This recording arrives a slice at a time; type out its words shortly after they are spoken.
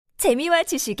재미와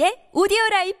지식의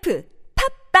오디오라이프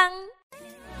팝빵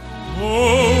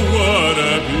Oh, what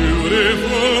a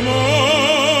beautiful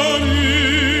morning.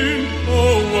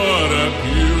 Oh, what a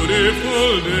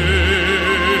beautiful day.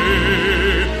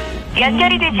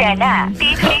 연결이 되지 않아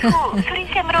삐 소리 후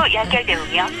소리샘으로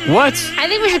연결되오며 What? I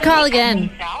think we should call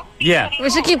again. Yeah. We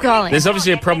should keep calling. There's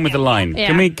obviously a problem with the line. Yeah.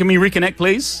 Can we reconnect,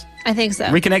 please? I think so.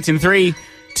 Reconnect in 3,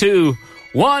 2,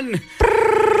 1.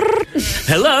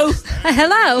 Hello.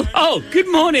 Hello. Oh, good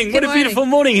morning. What a morning. beautiful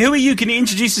morning. Who are you? Can you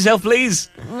introduce yourself, please?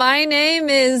 My name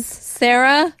is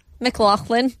Sarah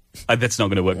McLaughlin. That's not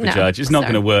going to work, No, Judge. It's not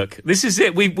sorry. going to work. This is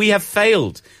it. We have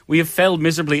failed. We have failed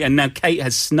miserably, and now Kate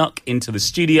has snuck into the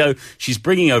studio. She's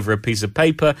bringing over a piece of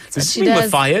paper. Does this she mean we're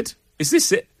does. fired? Is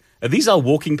this it? Are these our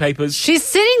walking papers? She's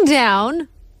sitting down.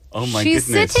 Oh my She's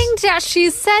goodness. sitting down.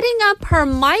 She's setting up her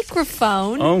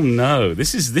microphone. Oh no.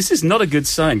 This is not a good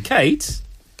sign. Kate,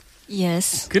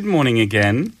 Yes. good morning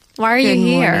again. Why are you Good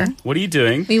here? morning. What are you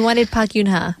doing? We wanted Park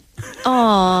Yun-ha.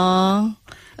 Aww.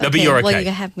 No, but you're Well, okay.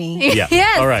 you have me. Yeah.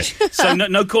 Yes. All right. So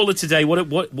no caller today. What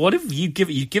have you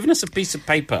given? You've given us a piece of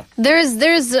paper.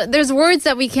 There's words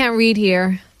that we can't read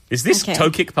here. Is this Okay. toe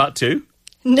kick part 2?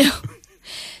 No.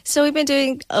 So we've been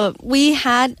doing, we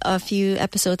had a few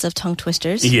episodes of Tongue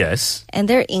Twisters. Yes. And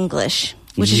they're English,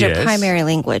 which is your Yes. primary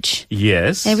language.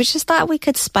 Yes. And we just thought we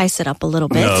could spice it up a little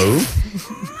bit No.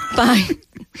 by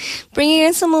bringing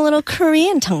in some little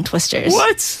Korean tongue twisters.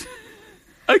 What?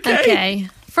 Okay. Okay.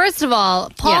 First of all,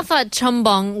 Paul Yeah. thought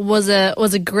chumbong was a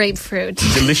grapefruit.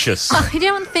 Delicious. I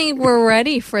don't think we're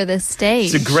ready for this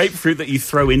stage. It's a grapefruit that you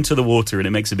throw into the water and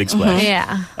it makes a big splash.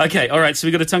 Yeah. Okay, all right, so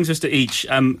we've got a tongue twister each.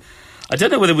 I don't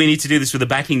know whether we need to do this with the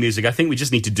backing music. I think we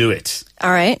just need to do it,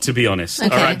 All right. to be honest. Okay.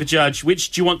 All right, but Judge,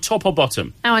 which do you want, top or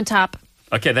bottom? I want top.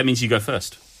 Okay, that means you go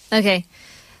first. Okay.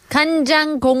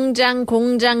 간장 공장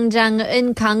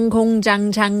공장장은 강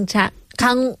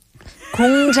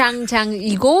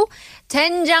공장장이고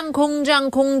된장 공장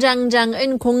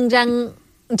공장장은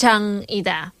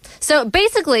공장장이다. So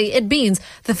basically it means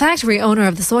the factory owner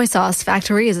of the soy sauce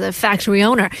factory is a factory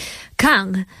owner.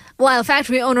 강, while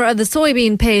factory owner of the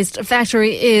soybean paste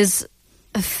factory is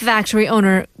a factory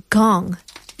owner Gong.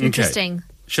 Interesting. Okay.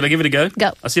 Should I give it a go?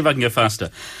 Go. I'll see if I can go faster.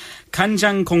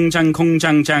 간장 공장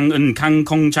공장장은 강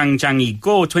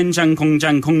공장장이고 된장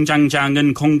공장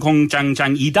공장장은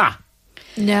공장장이다.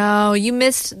 No, you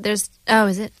missed. Is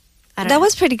it? I don't That know.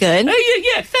 was pretty good. Oh,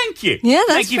 yeah, thank you. Yeah,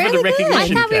 that's Thank you for the fairly good.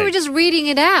 recognition, I thought we Kate. were just reading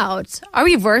it out. Are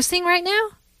we versing right now?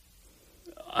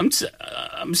 I'm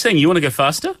saying you want to go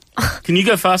faster? Can you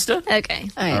go faster? Okay.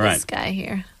 All right. This guy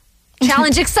here.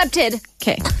 Challenge accepted.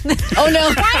 Okay. Oh,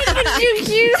 no. Why did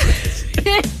you?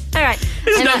 All right.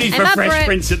 There's no need for up Fresh it.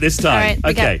 Prince at this time. All right, we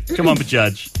Okay, come on,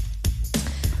 Judge.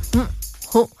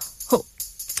 호.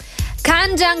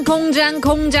 간장 공장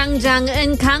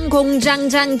공장장은 강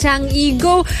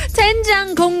공장장장이고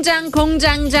된장 공장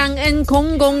공장장은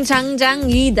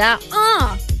공공장장이다.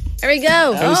 There we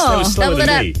go. That was slower double it than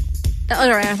up. me. All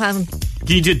right, fine.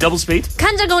 Can you do double speed?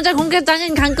 간장 공장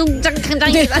공장장은 강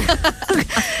공장장이다.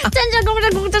 된장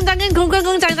공장 공장장은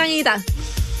공공장장이다.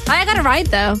 I got it right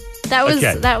though. That was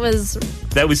Okay. that was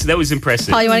That was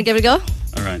impressive. Paul, you want to give it a go?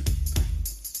 All right.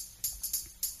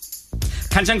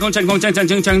 간장 공장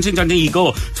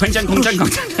공장장장장장이고 된장 공장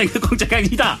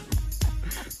공장장이다.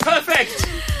 Perfect.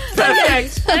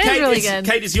 Perfect. That is Kate, really it's- good.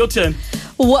 Kate, it's your turn.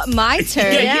 What, my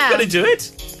turn? Yeah, you've got to do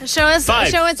it. show us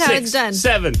 5, how 6, it's done.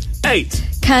 7, 8.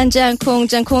 간장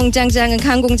공장 공장장은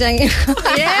강 공장이.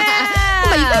 Yeah.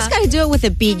 But you guys got to do it with a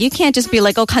beat. You can't just be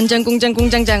like, oh, 간장 공장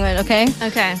공장장은, okay?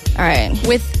 Okay. All right.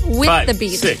 With 5, the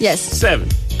beat. 6, Yes. 7,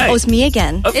 8. Oh, it's me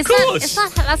again. Of It's course.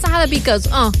 not that's not how the beat goes.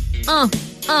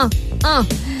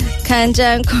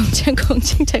 간장 공장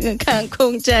공장장은 강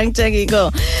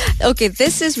공장장이고. Okay,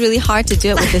 this is really hard to do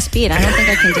it with this beat. I don't think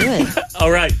I can do it.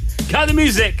 All right. Cut the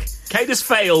music. Kate has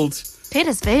failed. Kate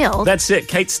has failed. That's it.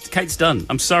 Kate's done.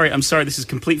 I'm sorry. This is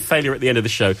complete failure at the end of the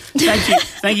show.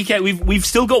 Thank you, Kate. We've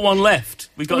still got one left.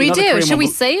 We've got we another do. Korean Should one. we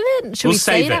save it? Should We'll we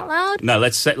say save it out loud? No,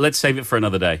 let's save it for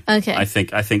another day. Okay. I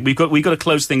think we've got to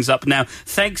close things up now.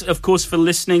 Thanks, of course, for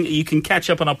listening. You can catch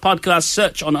up on our podcast.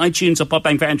 Search on iTunes or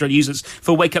Podbang for Android users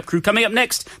for Wake Up Crew. Coming up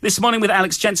next this morning with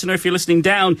Alex Jensen. Or if you're listening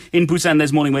down in Busan,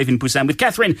 there's Morning Wave in Busan with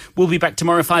Catherine. We'll be back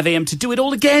tomorrow 5 a.m. to do it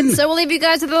all again. So we'll leave you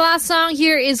guys with the last song.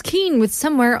 Here is Keen with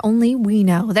Somewhere Only We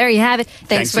Know. There you have it.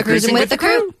 Thanks for cruising with the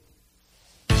crew.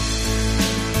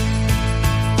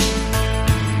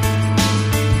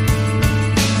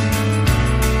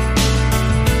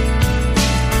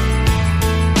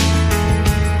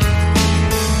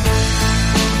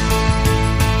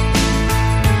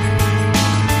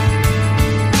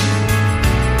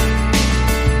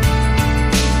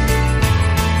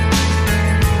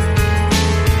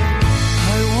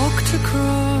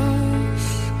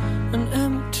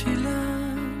 empty